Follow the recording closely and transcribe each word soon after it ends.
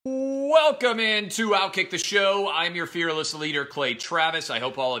Welcome into Outkick the Show. I'm your fearless leader, Clay Travis. I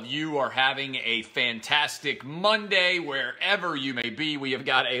hope all of you are having a fantastic Monday wherever you may be. We have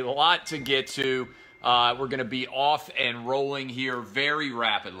got a lot to get to. We're going to be off and rolling here very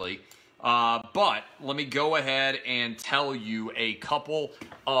rapidly. But let me go ahead and tell you a couple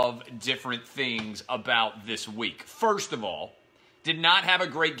of different things about this week. First of all, did not have a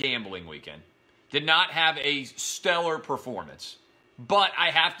great gambling weekend. Did not have a stellar performance. But I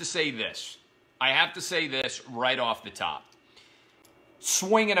have to say this. Right off the top.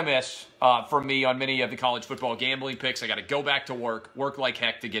 Swing and a miss for me on many of the college football gambling picks. I got to go back to work like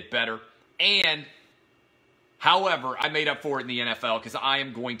heck to get better. And, however, I made up for it in the NFL because I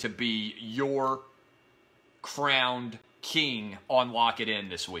am going to be your crowned king on Lock It In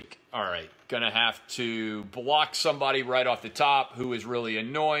this week. All right, going to have to block somebody right off the top who is really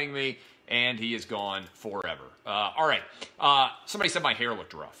annoying me. And he is gone forever. All right. Somebody said my hair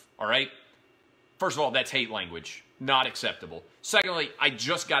looked rough. All right. First of all, that's hate language. Not acceptable. Secondly, I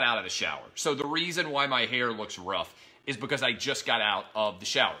just got out of the shower. So the reason why my hair looks rough is because I just got out of the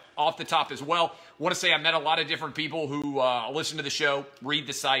shower. Off the top as well, want to say I met a lot of different people who listen to the show, read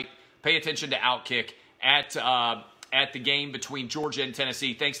the site, pay attention to Outkick at the game between Georgia and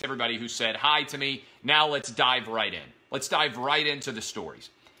Tennessee. Thanks to everybody who said hi to me. Now let's dive right in. Let's dive right into the stories.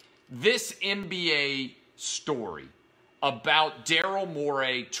 This NBA story about Daryl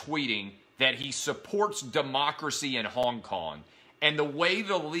Morey tweeting that he supports democracy in Hong Kong and the way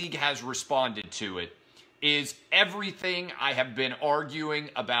the league has responded to it is everything I have been arguing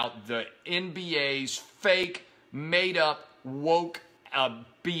about the NBA's fake, made-up, woke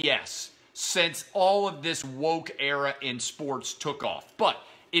BS since all of this woke era in sports took off. But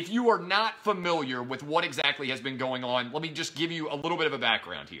if you are not familiar with what exactly has been going on, let me just give you a little bit of a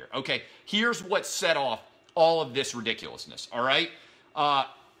background here. Okay, here's what set off all of this ridiculousness, all right?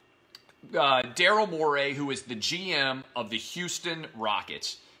 Daryl Morey, who is the GM of the Houston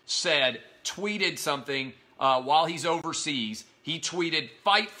Rockets, tweeted something while he's overseas. He tweeted,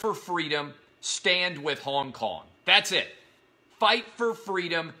 "Fight for freedom, stand with Hong Kong." That's it. Fight for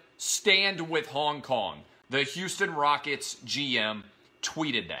freedom, stand with Hong Kong. The Houston Rockets GM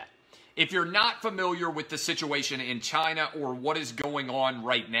tweeted that. If you're not familiar with the situation in China or what is going on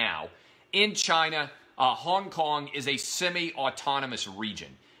right now, in China, Hong Kong is a semi-autonomous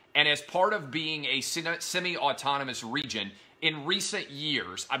region. And as part of being a semi-autonomous region, in recent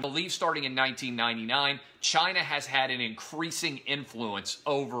years, I believe starting in 1999, China has had an increasing influence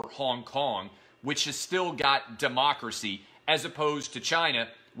over Hong Kong, which has still got democracy, as opposed to China,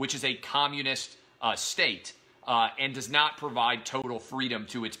 which is a communist state. And does not provide total freedom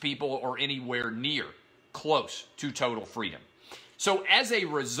to its people or anywhere near close to total freedom. So as a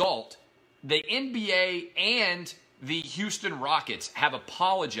result, the NBA and the Houston Rockets have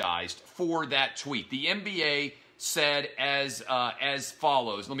apologized for that tweet. The NBA said as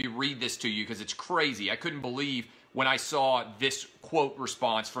follows. Let me read this to you because it's crazy. I couldn't believe when I saw this quote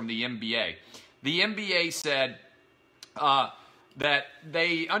response from the NBA. The NBA said that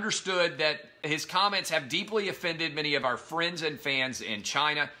they understood that his comments have deeply offended many of our friends and fans in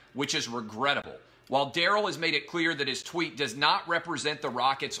China, which is regrettable. While Daryl has made it clear that his tweet does not represent the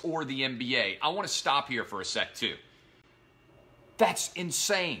Rockets or the NBA, I want to stop here for a sec too. That's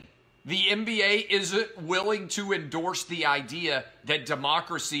insane. The NBA isn't willing to endorse the idea that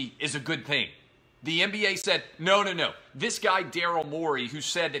democracy is a good thing. The NBA said, no. This guy, Daryl Morey, who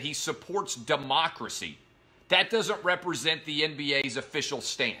said that he supports democracy, that doesn't represent the NBA's official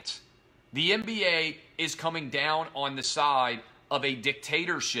stance. The NBA is coming down on the side of a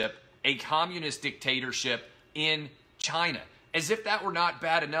dictatorship, a communist dictatorship in China. As if that were not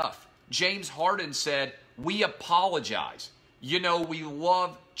bad enough. James Harden said, "We apologize. You know, we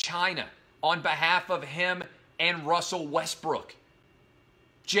love China," on behalf of him and Russell Westbrook.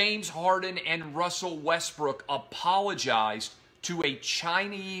 James Harden and Russell Westbrook apologized to a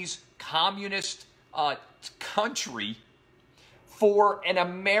Chinese communist country for an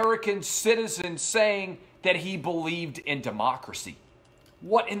American citizen saying that he believed in democracy.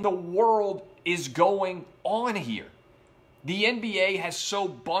 What in the world is going on here? The NBA has so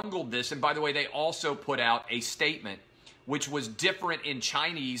bungled this, and by the way, they also put out a statement which was different in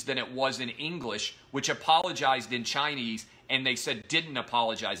Chinese than it was in English, which apologized in Chinese, and they said didn't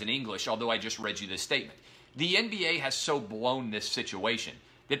apologize in English, although I just read you this statement. The NBA has so blown this situation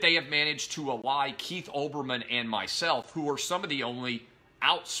that they have managed to ally Keith Olbermann and myself, who are some of the only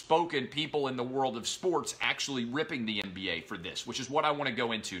outspoken people in the world of sports actually ripping the NBA for this, which is what I want to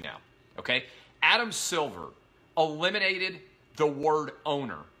go into now, okay? Adam Silver eliminated the word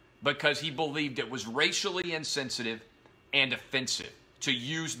owner because he believed it was racially insensitive and offensive to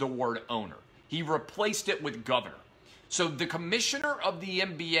use the word owner. He replaced it with governor. So the commissioner of the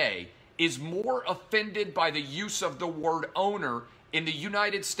NBA is more offended by the use of the word owner in the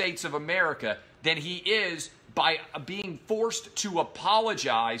United States of America than he is by being forced to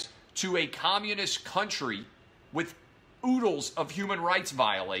apologize to a communist country with oodles of human rights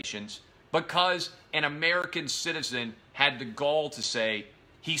violations because an American citizen had the gall to say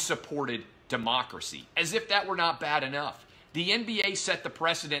he supported democracy, as if that were not bad enough. The NBA set the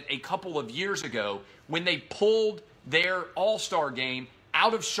precedent a couple of years ago when they pulled their All-Star game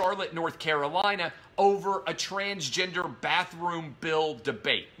out of Charlotte, North Carolina over a transgender bathroom bill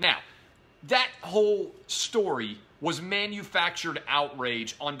debate. Now, that whole story was manufactured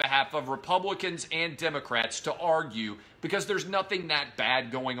outrage on behalf of Republicans and Democrats to argue because there's nothing that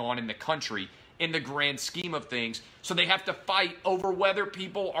bad going on in the country in the grand scheme of things. So they have to fight over whether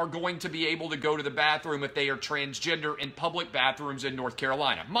people are going to be able to go to the bathroom if they are transgender in public bathrooms in North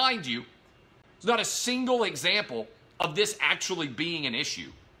Carolina. Mind you, there's not a single example of this actually being an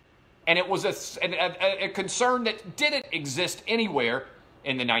issue. And it was a concern that didn't exist anywhere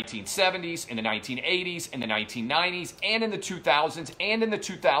in the 1970s, in the 1980s, in the 1990s, and in the 2000s, and in the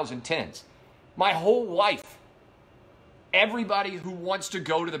 2010s. My whole life, everybody who wants to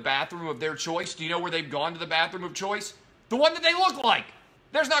go to the bathroom of their choice, do you know where they've gone to the bathroom of choice? The one that they look like.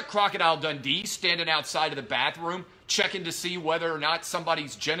 There's not Crocodile Dundee standing outside of the bathroom checking to see whether or not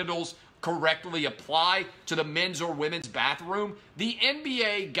somebody's genitals correctly apply to the men's or women's bathroom. The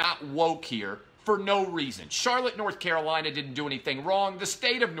NBA got woke here for no reason. Charlotte, North Carolina didn't do anything wrong. The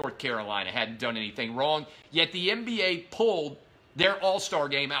state of North Carolina hadn't done anything wrong. Yet the NBA pulled their All-Star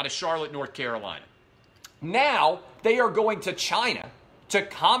game out of Charlotte, North Carolina. Now they are going to China, to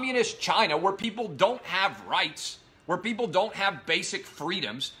communist China, where people don't have rights, where people don't have basic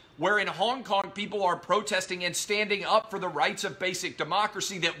freedoms, where in Hong Kong people are protesting and standing up for the rights of basic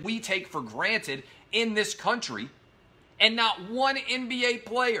democracy that we take for granted in this country, and not one NBA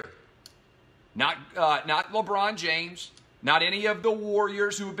player, not LeBron James, not any of the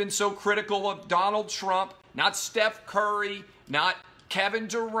Warriors who have been so critical of Donald Trump, not Steph Curry, not Kevin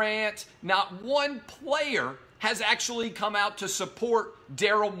Durant, not one player has actually come out to support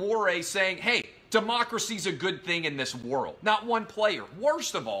Daryl Morey saying, hey, democracy's a good thing in this world. Not one player.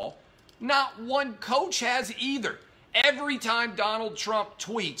 Worst of all, not one coach has either. Every time Donald Trump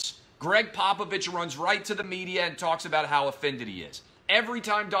tweets, Greg Popovich runs right to the media and talks about how offended he is. Every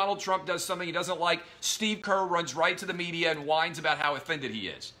time Donald Trump does something he doesn't like, Steve Kerr runs right to the media and whines about how offended he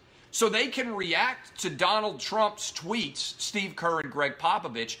is. So they can react to Donald Trump's tweets, Steve Kerr and Greg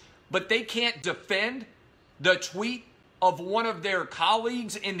Popovich, but they can't defend the tweet of one of their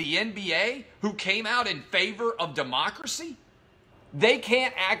colleagues in the NBA who came out in favor of democracy? They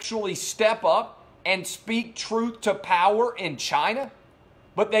can't actually step up and speak truth to power in China,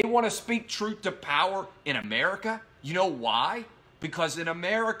 but they want to speak truth to power in America? You know why? Because in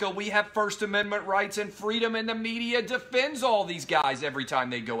America, we have First Amendment rights and freedom, and the media defends all these guys every time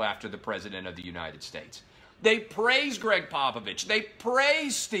they go after the President of the United States. They praise Greg Popovich. They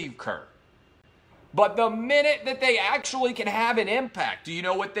praise Steve Kerr. But the minute that they actually can have an impact, do you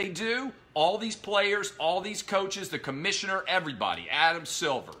know what they do? All these players, all these coaches, the commissioner, everybody, Adam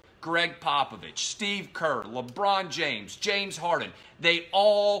Silver, Greg Popovich, Steve Kerr, LeBron James, James Harden, they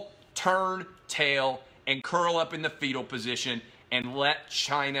all turn tail and curl up in the fetal position and let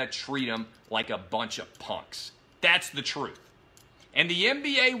China treat them like a bunch of punks. That's the truth. And the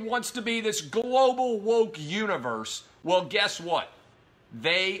NBA wants to be this global woke universe. Well, guess what?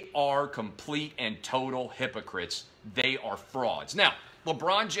 They are complete and total hypocrites. They are frauds. Now,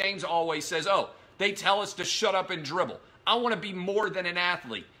 LeBron James always says, oh, they tell us to shut up and dribble. I want to be more than an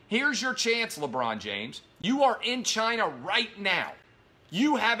athlete. Here's your chance, LeBron James. You are in China right now.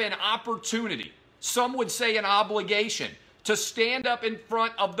 You have an opportunity, some would say an obligation, to stand up in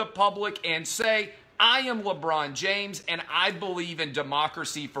front of the public and say, I am LeBron James, and I believe in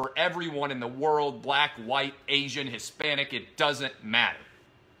democracy for everyone in the world, black, white, Asian, Hispanic, it doesn't matter.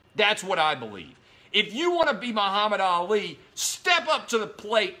 That's what I believe. If you want to be Muhammad Ali, step up to the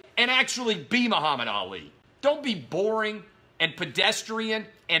plate and actually be Muhammad Ali. Don't be boring and pedestrian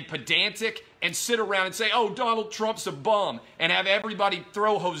and pedantic and sit around and say, oh, Donald Trump's a bum, and have everybody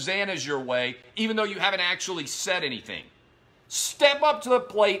throw hosannas your way, even though you haven't actually said anything. Step up to the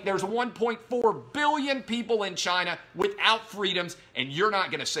plate. There's 1.4 billion people in China without freedoms, and you're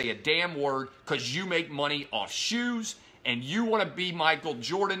not going to say a damn word because you make money off shoes and you want to be Michael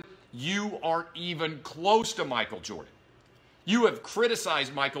Jordan. You aren't even close to Michael Jordan. You have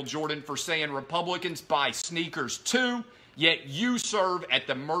criticized Michael Jordan for saying Republicans buy sneakers too, yet you serve at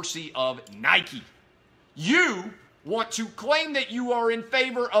the mercy of Nike. You want to claim that you are in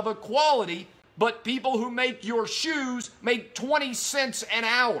favor of equality, but people who make your shoes make 20 cents an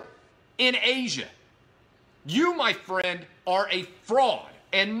hour in Asia. You, my friend, are a fraud.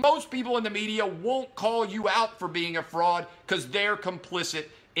 And most people in the media won't call you out for being a fraud because they're complicit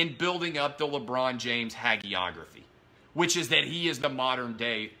in building up the LeBron James hagiography, which is that he is the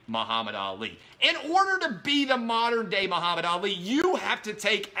modern-day Muhammad Ali. In order to be the modern-day Muhammad Ali, you have to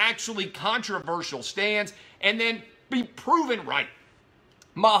take actually controversial stands and then be proven right.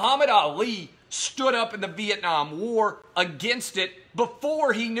 Muhammad Ali stood up in the Vietnam War against it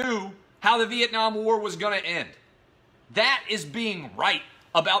before he knew how the Vietnam War was going to end. That is being right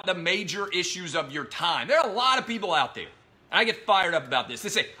about the major issues of your time. There are a lot of people out there, and I get fired up about this. They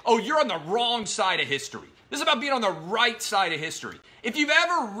say, oh, you're on the wrong side of history. This is about being on the right side of history. If you've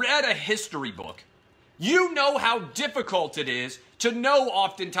ever read a history book, you know how difficult it is to know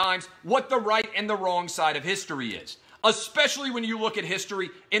oftentimes what the right and the wrong side of history is, especially when you look at history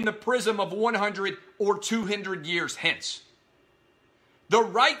in the prism of 100 or 200 years hence. The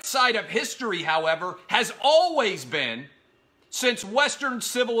right side of history, however, has always been, since Western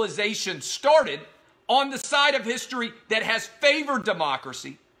civilization started, on the side of history that has favored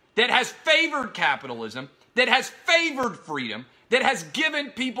democracy, that has favored capitalism, that has favored freedom, that has given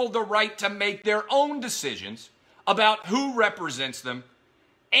people the right to make their own decisions about who represents them,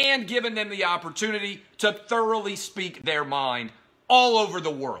 and given them the opportunity to thoroughly speak their mind all over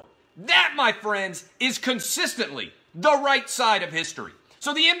the world. That, my friends, is consistently the right side of history.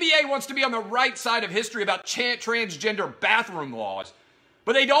 So the NBA wants to be on the right side of history about transgender bathroom laws,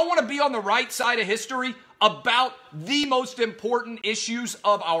 but they don't want to be on the right side of history about the most important issues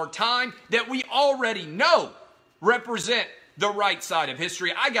of our time that we already know represent the right side of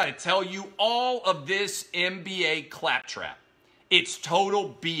history. I got to tell you, all of this NBA claptrap, it's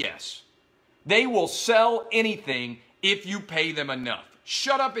total BS. They will sell anything if you pay them enough.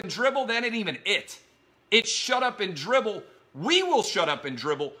 Shut up and dribble, that ain't even it. It's shut up and dribble. We will shut up and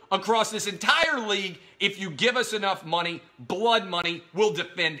dribble across this entire league if you give us enough money. Blood money will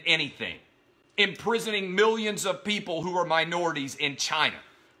defend anything. Imprisoning millions of people who are minorities in China.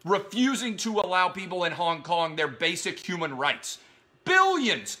 Refusing to allow people in Hong Kong their basic human rights.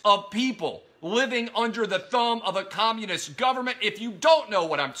 Billions of people living under the thumb of a communist government. If you don't know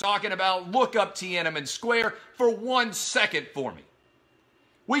what I'm talking about, look up Tiananmen Square for 1 second for me.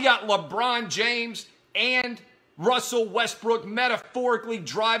 We got LeBron James and Russell Westbrook metaphorically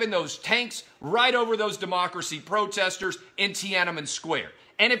driving those tanks right over those democracy protesters in Tiananmen Square.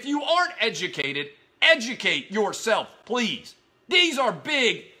 And if you aren't educated, educate yourself, please. These are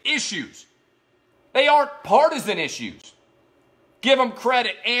big issues. They aren't partisan issues. Give them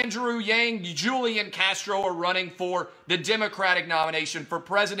credit. Andrew Yang, Julian Castro are running for the Democratic nomination for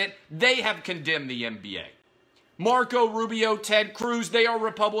president. They have condemned the NBA. Marco Rubio, Ted Cruz, they are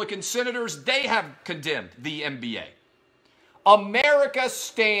Republican senators. They have condemned the NBA. America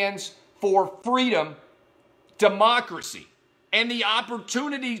stands for freedom, democracy, and the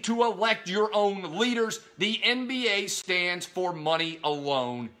opportunity to elect your own leaders. The NBA stands for money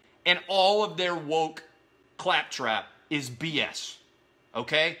alone, and all of their woke claptrap is BS.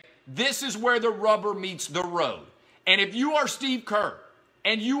 Okay? This is where the rubber meets the road. And if you are Steve Kerr,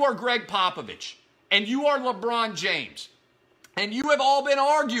 and you are Greg Popovich, and you are LeBron James, and you have all been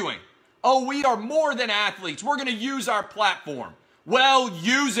arguing, oh, we are more than athletes, we're going to use our platform. Well,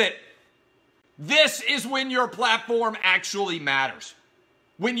 use it. This is when your platform actually matters.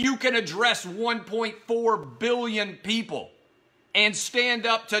 When you can address 1.4 billion people and stand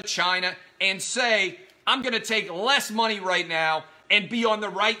up to China and say, I'm going to take less money right now and be on the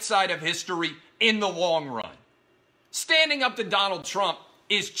right side of history in the long run. Standing up to Donald Trump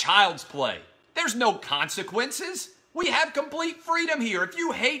is child's play. There's no consequences. We have complete freedom here. If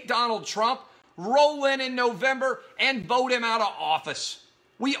you hate Donald Trump, roll in November and vote him out of office.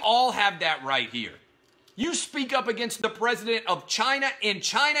 We all have that right here. You speak up against the president of China. In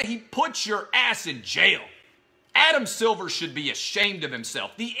China, he puts your ass in jail. Adam Silver should be ashamed of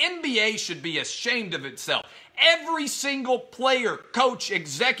himself. The NBA should be ashamed of itself. Every single player, coach,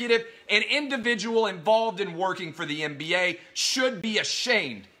 executive, and individual involved in working for the NBA should be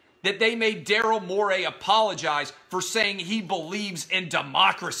ashamed that they made Daryl Morey apologize for saying he believes in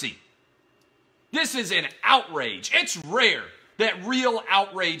democracy. This is an outrage. It's rare that real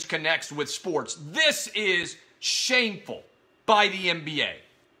outrage connects with sports. This is shameful by the NBA.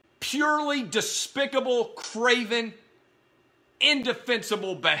 Purely despicable, craven,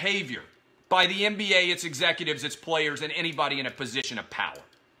 indefensible behavior by the NBA, its executives, its players, and anybody in a position of power.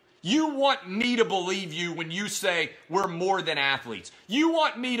 You want me to believe you when you say we're more than athletes. You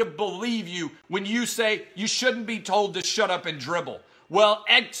want me to believe you when you say you shouldn't be told to shut up and dribble. Well,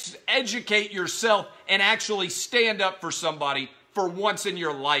 educate yourself and actually stand up for somebody for once in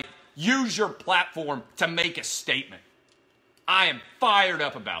your life. Use your platform to make a statement. I am fired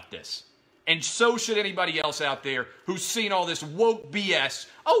up about this. And so should anybody else out there who's seen all this woke BS.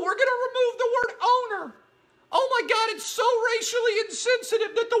 Oh, we're going to remove the word owner. Oh my God, it's so racially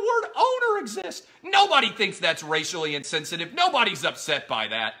insensitive that the word owner exists. Nobody thinks that's racially insensitive. Nobody's upset by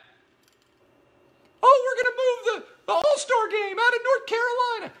that. Oh, we're going to move the All-Star game out of North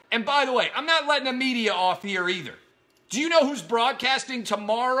Carolina. And by the way, I'm not letting the media off here either. Do you know who's broadcasting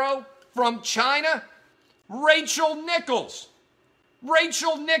tomorrow from China? Rachel Nichols.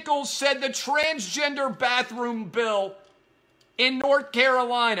 Rachel Nichols said the transgender bathroom bill in North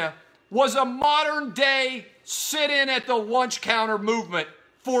Carolina was a modern-day sit-in at the lunch counter movement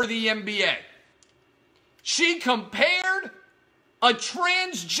for the NBA. She compared a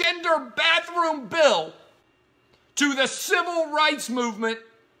transgender bathroom bill to the civil rights movement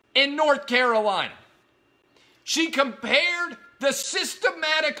in North Carolina. She compared the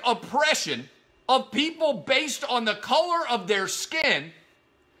systematic oppression of people based on the color of their skin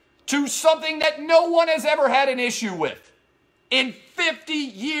to something that no one has ever had an issue with in 50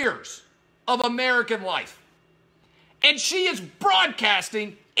 years of American life. And she is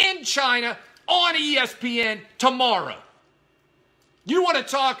broadcasting in China on ESPN tomorrow. You want to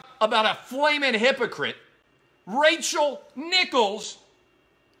talk about a flaming hypocrite? Rachel Nichols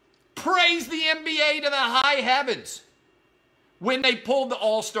praised the NBA to the high heavens when they pulled the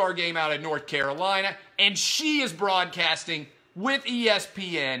All-Star game out of North Carolina, and she is broadcasting with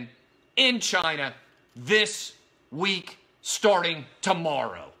ESPN in China this week, starting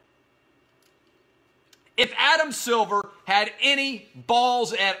tomorrow. If Adam Silver had any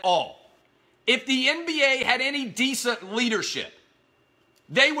balls at all, if the NBA had any decent leadership,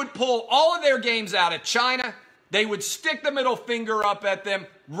 they would pull all of their games out of China. They would stick the middle finger up at them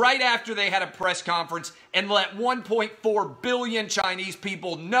right after they had a press conference and let 1.4 billion Chinese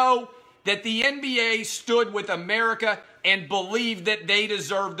people know that the NBA stood with America and believed that they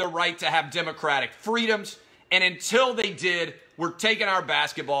deserved the right to have democratic freedoms. And until they did, we're taking our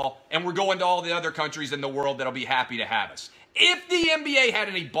basketball and we're going to all the other countries in the world that'll be happy to have us. If the NBA had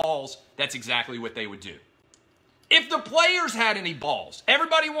any balls, that's exactly what they would do. If the players had any balls,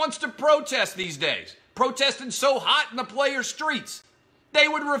 everybody wants to protest these days. Protesting so hot in the players' streets, they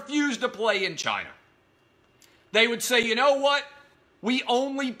would refuse to play in China. They would say, you know what? We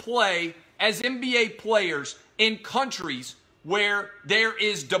only play as NBA players in countries where there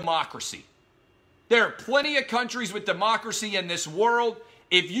is democracy. There are plenty of countries with democracy in this world.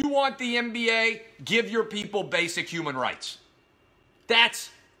 If you want the NBA, give your people basic human rights. That's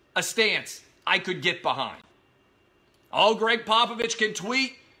a stance I could get behind. Oh, Greg Popovich can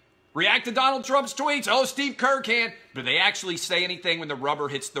tweet, react to Donald Trump's tweets. Oh, Steve Kerr can. But they actually say anything when the rubber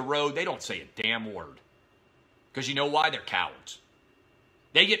hits the road? They don't say a damn word. Because you know why? They're cowards.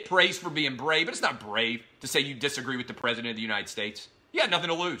 They get praised for being brave, but it's not brave to say you disagree with the President of the United States. You got nothing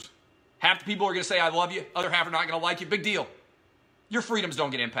to lose. Half the people are going to say, I love you. Other half are not going to like you. Big deal. Your freedoms don't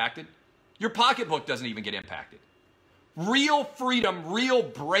get impacted. Your pocketbook doesn't even get impacted. Real freedom, real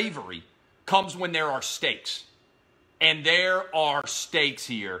bravery comes when there are stakes. And there are stakes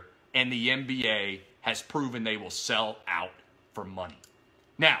here, and the NBA has proven they will sell out for money.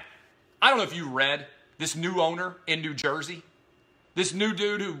 Now, I don't know if you read this new owner in New Jersey, this new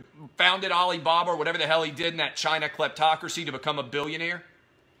dude who founded Alibaba or whatever the hell he did in that China kleptocracy to become a billionaire.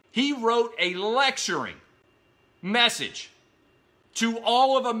 He wrote a lecturing message to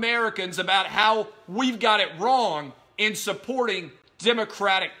all of Americans about how we've got it wrong in supporting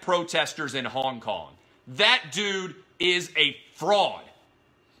democratic protesters in Hong Kong. That dude is a fraud.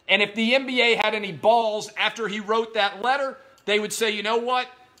 And if the NBA had any balls after he wrote that letter, they would say, you know what?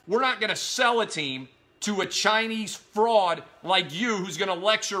 We're not going to sell a team to a Chinese fraud like you who's going to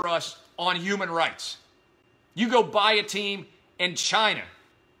lecture us on human rights. You go buy a team in China.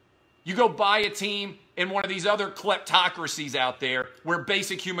 You go buy a team in one of these other kleptocracies out there where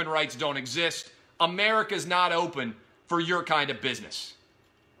basic human rights don't exist. America's not open for your kind of business.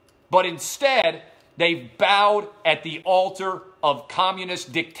 But instead, they've bowed at the altar of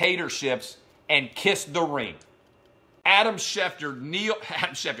communist dictatorships and kissed the ring. Adam Silver kneeled,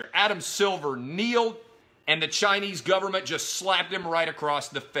 and the Chinese government just slapped him right across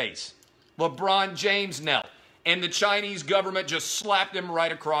the face. LeBron James knelt, and the Chinese government just slapped him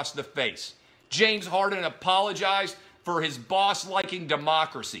right across the face. James Harden apologized for his boss liking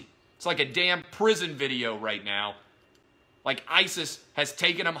democracy. It's like a damn prison video right now. Like ISIS has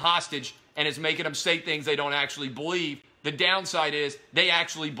taken them hostage and is making them say things they don't actually believe. The downside is they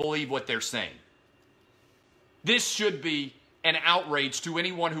actually believe what they're saying. This should be an outrage to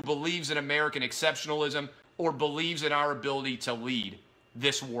anyone who believes in American exceptionalism or believes in our ability to lead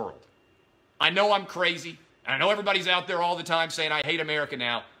this world. I know I'm crazy. And I know everybody's out there all the time saying, I hate America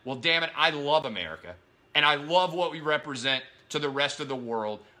now. Well, damn it, I love America. And I love what we represent to the rest of the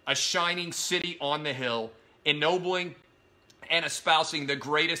world. A shining city on the hill, ennobling and espousing the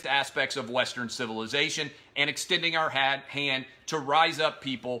greatest aspects of Western civilization and extending our hand to rise up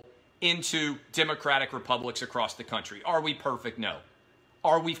people into democratic republics across the country. Are we perfect? No.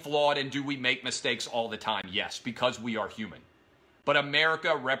 Are we flawed and do we make mistakes all the time? Yes, because we are human. But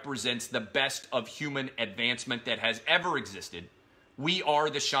America represents the best of human advancement that has ever existed. We are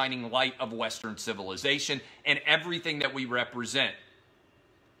the shining light of Western civilization, and everything that we represent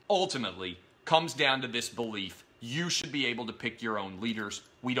ultimately comes down to this belief: you should be able to pick your own leaders.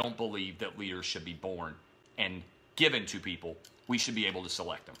 We don't believe that leaders should be born and given to people. We should be able to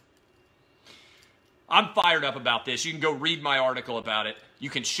select them. I'm fired up about this. You can go read my article about it. You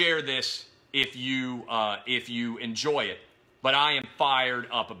can share this if you enjoy it. But I am fired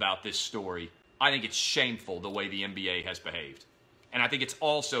up about this story. I think it's shameful the way the NBA has behaved. And I think it's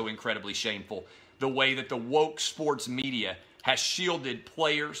also incredibly shameful the way that the woke sports media has shielded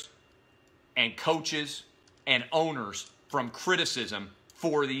players and coaches and owners from criticism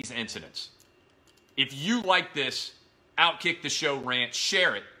for these incidents. If you like this Outkick the Show rant,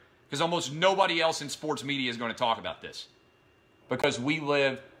 share it, because almost nobody else in sports media is going to talk about this. Because we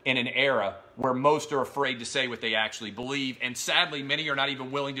live in an era where most are afraid to say what they actually believe, and sadly, many are not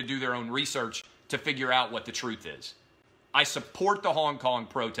even willing to do their own research to figure out what the truth is. I support the Hong Kong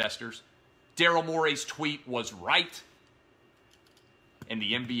protesters. Daryl Morey's tweet was right, and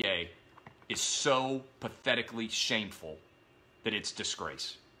the NBA is so pathetically shameful that it's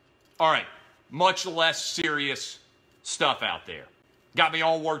disgrace. All right, much less serious stuff out there. Got me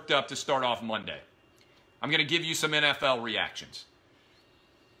all worked up to start off Monday. I'm going to give you some NFL reactions.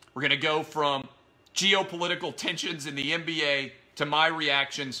 We're going to go from geopolitical tensions in the NBA to my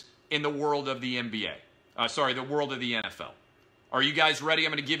reactions in the world of the NBA. The world of the NFL. Are you guys ready?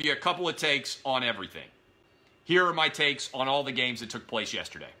 I'm going to give you a couple of takes on everything. Here are my takes on all the games that took place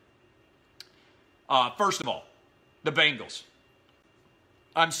yesterday. First of all, the Bengals.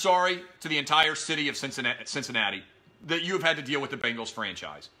 I'm sorry to the entire city of Cincinnati that you have had to deal with the Bengals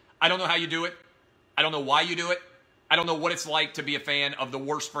franchise. I don't know how you do it. I don't know why you do it. I don't know what it's like to be a fan of the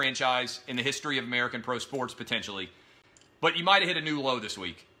worst franchise in the history of American pro sports, potentially. But you might have hit a new low this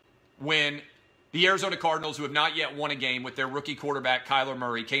week when the Arizona Cardinals, who have not yet won a game with their rookie quarterback, Kyler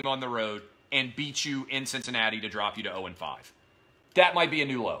Murray, came on the road and beat you in Cincinnati to drop you to 0-5. That might be a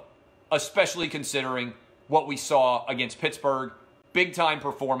new low, especially considering what we saw against Pittsburgh. Big-time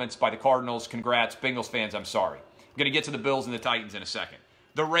performance by the Cardinals. Congrats, Bengals fans, I'm sorry. I'm going to get to the Bills and the Titans in a second.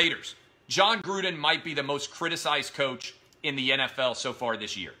 The Raiders. John Gruden might be the most criticized coach in the NFL so far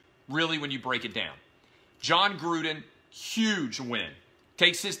this year. Really, when you break it down. John Gruden, huge win.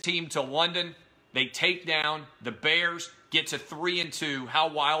 Takes his team to London. They take down the Bears, get to 3-2. How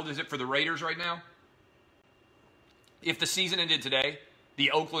wild is it for the Raiders right now? If the season ended today,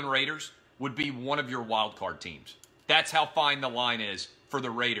 the Oakland Raiders would be one of your wild card teams. That's how fine the line is for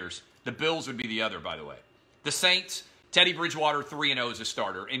the Raiders. The Bills would be the other, by the way. The Saints, Teddy Bridgewater 3-0 as a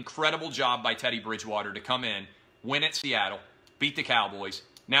starter. Incredible job by Teddy Bridgewater to come in, win at Seattle, beat the Cowboys,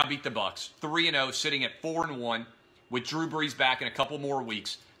 now beat the Bucs. 3-0, sitting at 4-1 with Drew Brees back in a couple more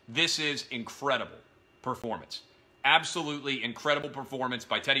weeks. This is incredible performance. Absolutely incredible performance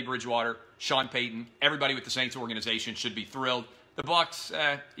by Teddy Bridgewater, Sean Payton. Everybody with the Saints organization should be thrilled. The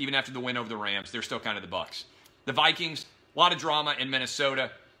Bucs, even after the win over the Rams, they're still kind of the Bucs. The Vikings, a lot of drama in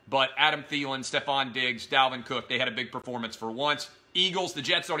Minnesota. But Adam Thielen, Stephon Diggs, Dalvin Cook, they had a big performance for once. Eagles, the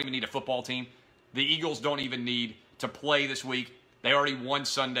Jets don't even need a football team. The Eagles don't even need to play this week. They already won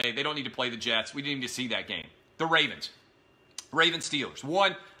Sunday. They don't need to play the Jets. We didn't need to see that game. The Ravens. Ravens-Steelers.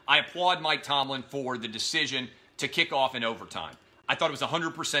 One, I applaud Mike Tomlin for the decision to kick off in overtime. I thought it was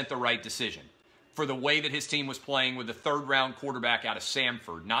 100% the right decision for the way that his team was playing with the third-round quarterback out of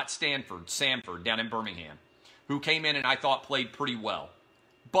Samford, not Stanford, Samford, down in Birmingham, who came in and I thought played pretty well.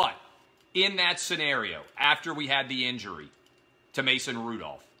 But in that scenario, after we had the injury to Mason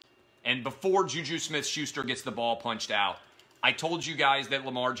Rudolph, and before Juju Smith-Schuster gets the ball punched out, I told you guys that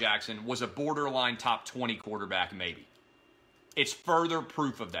Lamar Jackson was a borderline top 20 quarterback maybe. It's further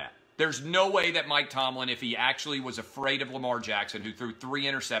proof of that. There's no way that Mike Tomlin, if he actually was afraid of Lamar Jackson, who threw 3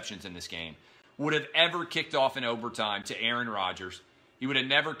 interceptions in this game, would have ever kicked off in overtime to Aaron Rodgers. He would have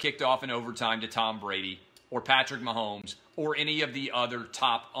never kicked off in overtime to Tom Brady or Patrick Mahomes or any of the other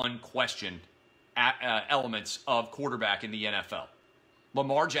top unquestioned elements of quarterback in the NFL.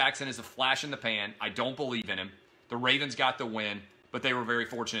 Lamar Jackson is a flash in the pan. I don't believe in him. The Ravens got the win, but they were very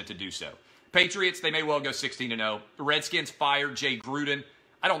fortunate to do so. Patriots, they may well go 16-0. The Redskins fired Jay Gruden.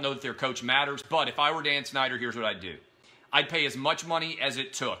 I don't know that their coach matters, but if I were Dan Snyder, here's what I'd do. I'd pay as much money as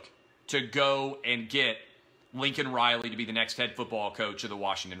it took to go and get Lincoln Riley to be the next head football coach of the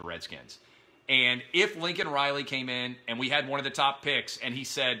Washington Redskins. And if Lincoln Riley came in and we had one of the top picks and he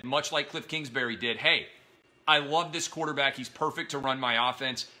said, much like Cliff Kingsbury did, hey, I love this quarterback. He's perfect to run my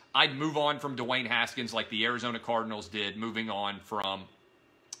offense. I'd move on from Dwayne Haskins like the Arizona Cardinals did, moving on from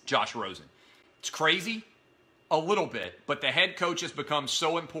Josh Rosen. It's crazy, a little bit, but the head coach has become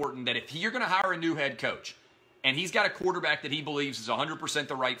so important that if you're going to hire a new head coach and he's got a quarterback that he believes is 100%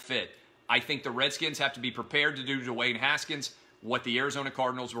 the right fit, I think the Redskins have to be prepared to do to Dwayne Haskins what the Arizona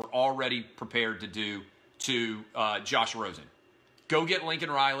Cardinals were already prepared to do to Josh Rosen. Go get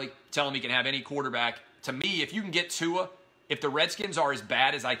Lincoln Riley. Tell him he can have any quarterback. To me, if you can get Tua, if the Redskins are as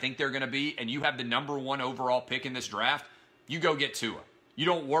bad as I think they're going to be and you have the #1 overall pick in this draft, you go get Tua. You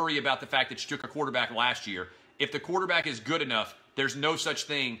don't worry about the fact that you took a quarterback last year. If the quarterback is good enough, there's no such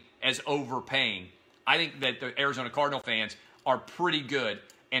thing as overpaying. I think that the Arizona Cardinal fans are pretty good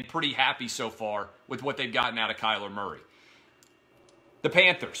and pretty happy so far with what they've gotten out of Kyler Murray. The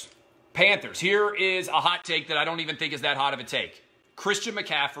Panthers. Here is a hot take that I don't even think is that hot of a take. Christian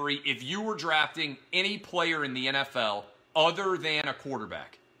McCaffrey, if you were drafting any player in the NFL other than a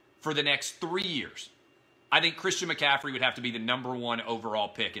quarterback for the next 3 years, I think Christian McCaffrey would have to be the #1 overall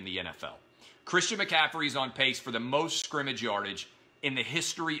pick in the NFL. Christian McCaffrey is on pace for the most scrimmage yardage in the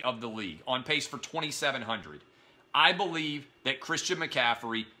history of the league, on pace for 2,700. I believe that Christian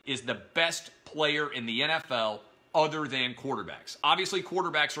McCaffrey is the best player in the NFL other than quarterbacks. Obviously,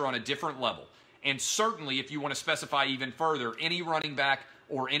 quarterbacks are on a different level. And certainly, if you want to specify even further, any running back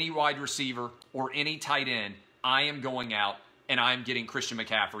or any wide receiver or any tight end, I am going out and I am getting Christian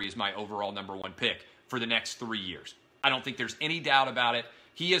McCaffrey as my overall #1 pick for the next 3 years. I don't think there's any doubt about it.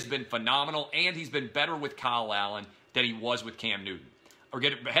 He has been phenomenal, and he's been better with Kyle Allen than he was with Cam Newton.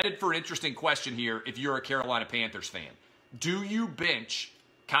 We're headed for an interesting question here if you're a Carolina Panthers fan. Do you bench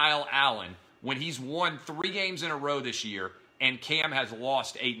Kyle Allen when he's won 3 games in a row this year and Cam has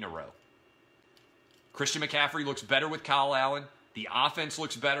lost 8 in a row? Christian McCaffrey looks better with Kyle Allen. The offense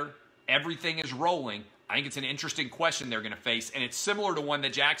looks better. Everything is rolling. I think it's an interesting question they're going to face, and it's similar to one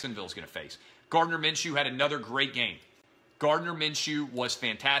that Jacksonville's going to face. Gardner Minshew had another great game. Gardner Minshew was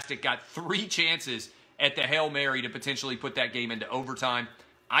fantastic, got 3 chances at the Hail Mary to potentially put that game into overtime.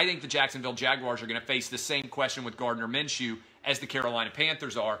 I think the Jacksonville Jaguars are going to face the same question with Gardner Minshew as the Carolina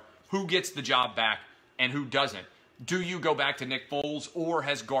Panthers are. Who gets the job back and who doesn't? Do you go back to Nick Foles, or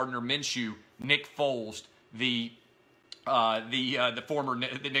has Gardner Minshew Nick Foles the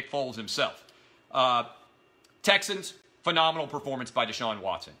Nick Foles himself? Texans, phenomenal performance by Deshaun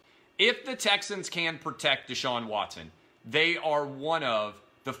Watson. If the Texans can protect Deshaun Watson, they are one of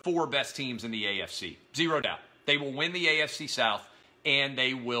the 4 best teams in the AFC. Zero doubt. They will win the AFC South, and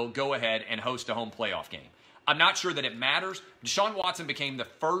they will go ahead and host a home playoff game. I'm not sure that it matters. Deshaun Watson became the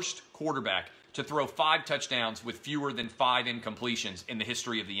first quarterback to throw 5 touchdowns with fewer than 5 incompletions in the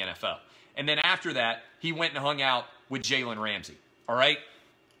history of the NFL. And then after that, he went and hung out with Jalen Ramsey. All right?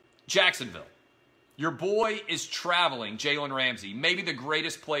 Jacksonville. Your boy is traveling, Jalen Ramsey, maybe the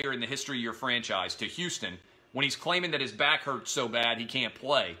greatest player in the history of your franchise, to Houston when he's claiming that his back hurts so bad he can't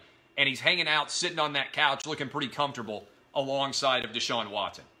play. And he's hanging out, sitting on that couch, looking pretty comfortable alongside of Deshaun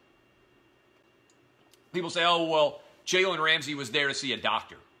Watson. People say, oh, well, Jalen Ramsey was there to see a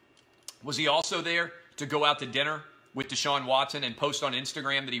doctor. Was he also there to go out to dinner with Deshaun Watson and post on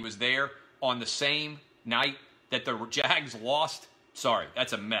Instagram that he was there on the same night that the Jags lost? Sorry,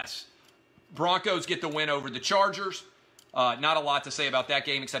 that's a mess. Broncos get the win over the Chargers. Not a lot to say about that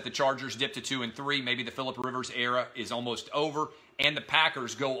game except the Chargers dipped to 2-3. Maybe the Phillip Rivers era is almost over. And the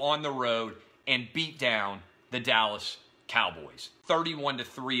Packers go on the road and beat down the Dallas Cowboys.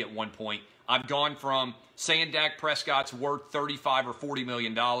 31-3 at one point. I've gone from saying Dak Prescott's worth $35 or $40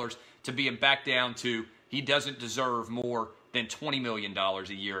 million to being back down to he doesn't deserve more than $20 million a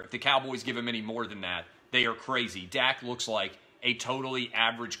year. If the Cowboys give him any more than that, they are crazy. Dak looks like a totally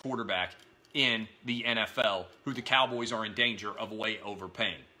average quarterback in the NFL, who the Cowboys are in danger of way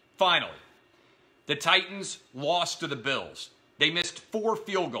overpaying. Finally, the Titans lost to the Bills. They missed 4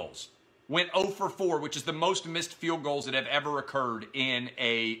 field goals, went 0 for 4, which is the most missed field goals that have ever occurred in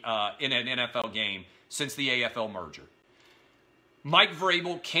an NFL game since the AFL merger. Mike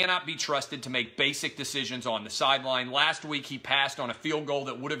Vrabel cannot be trusted to make basic decisions on the sideline. Last week, he passed on a field goal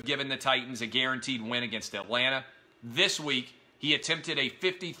that would have given the Titans a guaranteed win against Atlanta. This week, he attempted a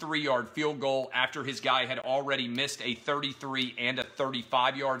 53-yard field goal after his guy had already missed a 33 and a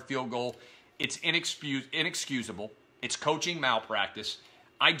 35-yard field goal. It's inexcusable. It's coaching malpractice.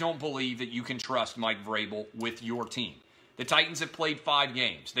 I don't believe that you can trust Mike Vrabel with your team. The Titans have played 5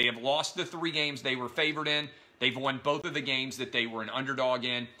 games. They have lost the 3 games they were favored in. They've won both of the games that they were an underdog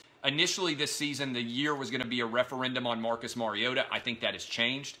in. Initially this season, the year was going to be a referendum on Marcus Mariota. I think that has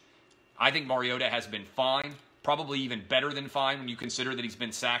changed. I think Mariota has been fine, probably even better than fine when you consider that he's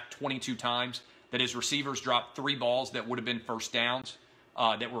been sacked 22 times, that his receivers dropped 3 balls that would have been first downs,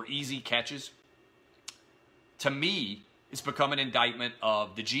 that were easy catches. To me, it's become an indictment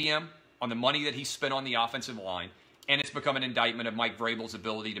of the GM on the money that he spent on the offensive line, and it's become an indictment of Mike Vrabel's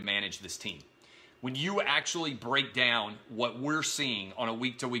ability to manage this team. When you actually break down what we're seeing on a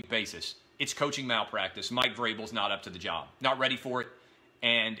week-to-week basis, it's coaching malpractice. Mike Vrabel's not up to the job, not ready for it,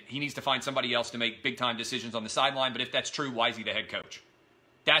 and he needs to find somebody else to make big-time decisions on the sideline. But if that's true, why is he the head coach?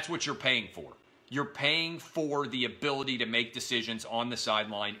 That's what you're paying for. You're paying for the ability to make decisions on the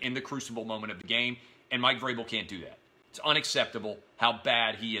sideline in the crucible moment of the game, and Mike Vrabel can't do that. It's unacceptable how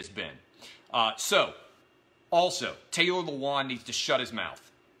bad he has been. Also, Taylor Lewan needs to shut his mouth.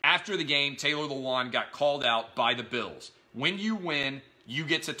 After the game, Taylor Lewan got called out by the Bills. When you win, you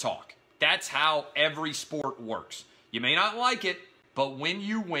get to talk. That's how every sport works. You may not like it, but when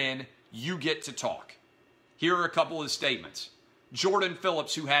you win, you get to talk. Here are a couple of statements. Jordan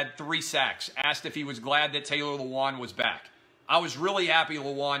Phillips, who had 3 sacks, asked if he was glad that Taylor Lewan was back. I was really happy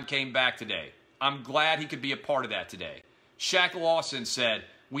Lewan came back today. I'm glad he could be a part of that today. Shaq Lawson said,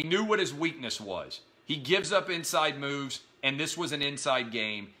 we knew what his weakness was. He gives up inside moves, and this was an inside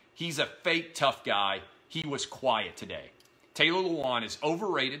game. He's a fake tough guy. He was quiet today. Taylor Lewan is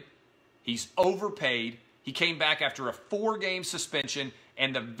overrated. He's overpaid. He came back after a 4-game suspension,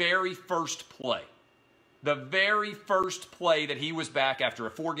 and the very first play that he was back after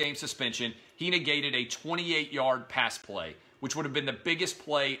a 4-game suspension, he negated a 28-yard pass play, which would have been the biggest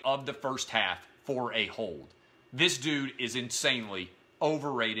play of the first half for a hold. This dude is insanely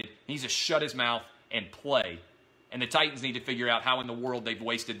overrated. He needs to shut his mouth and play. And the Titans need to figure out how in the world they've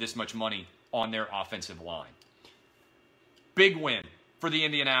wasted this much money on their offensive line. Big win for the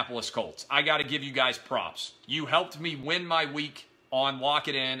Indianapolis Colts. I got to give you guys props. You helped me win my week on Lock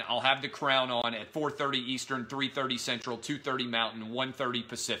It In. I'll have the crown on at 4:30 Eastern, 3:30 Central, 2:30 Mountain, 1:30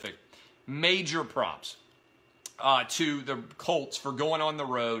 Pacific. Major props to the Colts for going on the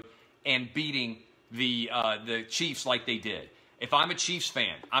road and beating the Chiefs like they did. If I'm a Chiefs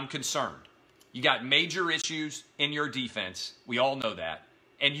fan, I'm concerned. You got major issues in your defense. We all know that.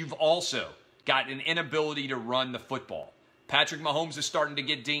 And you've also got an inability to run the football. Patrick Mahomes is starting to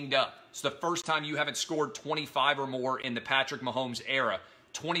get dinged up. It's the first time you haven't scored 25 or more in the Patrick Mahomes era.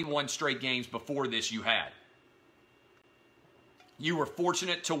 21 straight games before this you had. You were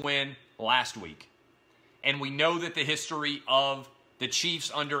fortunate to win last week. And we know that the history of the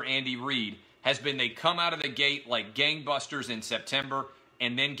Chiefs under Andy Reid has been they come out of the gate like gangbusters in September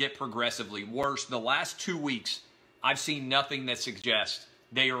and then get progressively worse. The last 2 weeks, I've seen nothing that suggests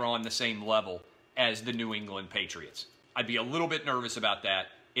they are on the same level as the New England Patriots. I'd be a little bit nervous about that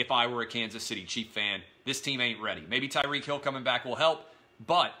if I were a Kansas City Chief fan. This team ain't ready. Maybe Tyreek Hill coming back will help,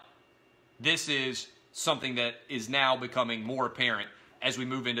 but this is something that is now becoming more apparent as we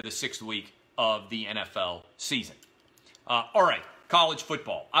move into the 6th week of the NFL season. All right, college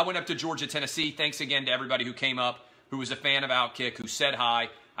football. I went up to Georgia, Tennessee. Thanks again to everybody who came up, who was a fan of Outkick, who said hi.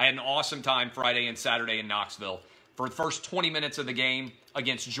 I had an awesome time Friday and Saturday in Knoxville. For the first 20 minutes of the game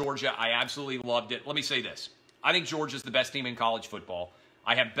against Georgia, I absolutely loved it. Let me say this. I think Georgia's the best team in college football.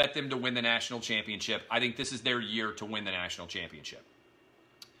 I have bet them to win the national championship. I think this is their year to win the national championship.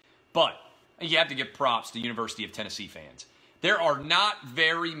 But you have to give props to University of Tennessee fans. There are not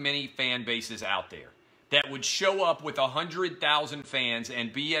very many fan bases out there that would show up with 100,000 fans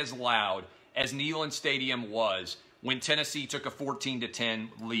and be as loud as Neyland Stadium was when Tennessee took a 14-10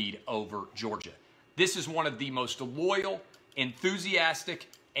 lead over Georgia. This is one of the most loyal, enthusiastic,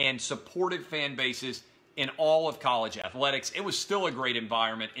 and supportive fan bases in all of college athletics. It was still a great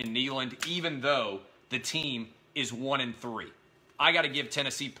environment in Neyland, even though the team is 1-3. I got to give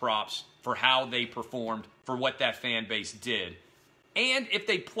Tennessee props for how they performed, for what that fan base did. And if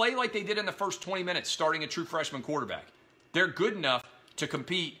they play like they did in the first 20 minutes, starting a true freshman quarterback, they're good enough to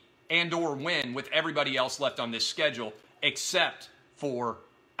compete and or win with everybody else left on this schedule, except for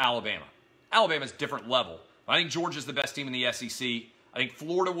Alabama. Alabama's a different level. I think Georgia's the best team in the SEC. I think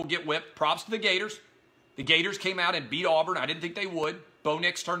Florida will get whipped. Props to the Gators. The Gators came out and beat Auburn. I didn't think they would. Bo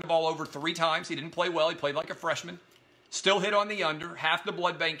Nix turned the ball over 3 times. He didn't play well. He played like a freshman. Still hit on the under. Half the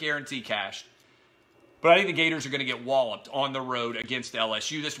blood bank guarantee cashed. But I think the Gators are going to get walloped on the road against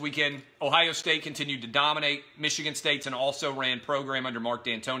LSU this weekend. Ohio State continued to dominate. Michigan State's an also-ran program under Mark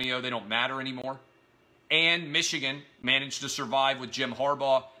D'Antonio. They don't matter anymore. And Michigan managed to survive with Jim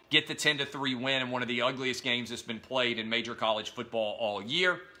Harbaugh, get the 10-3 win in one of the ugliest games that's been played in major college football all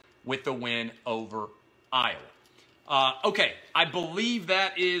year with the win over Iowa. Okay, I believe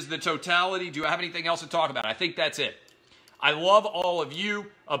that is the totality. Do I have anything else to talk about? I think that's it. I love all of you.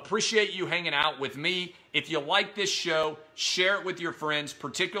 Appreciate you hanging out with me. If you like this show, share it with your friends,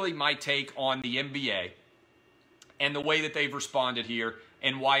 particularly my take on the NBA and the way that they've responded here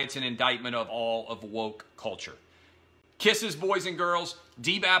and why it's an indictment of all of woke culture. Kisses, boys and girls.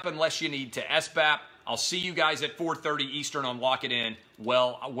 DBAP unless you need to SBAP. I'll see you guys at 4:30 Eastern on Lock It In,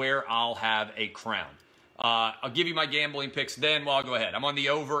 where I'll have a crown. I'll give you my gambling picks then. Well, I'll go ahead. I'm on the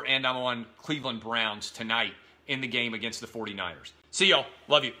over, and I'm on Cleveland Browns tonight in the game against the 49ers. See y'all.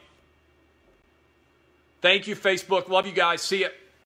 Love you. Thank you, Facebook. Love you guys. See ya.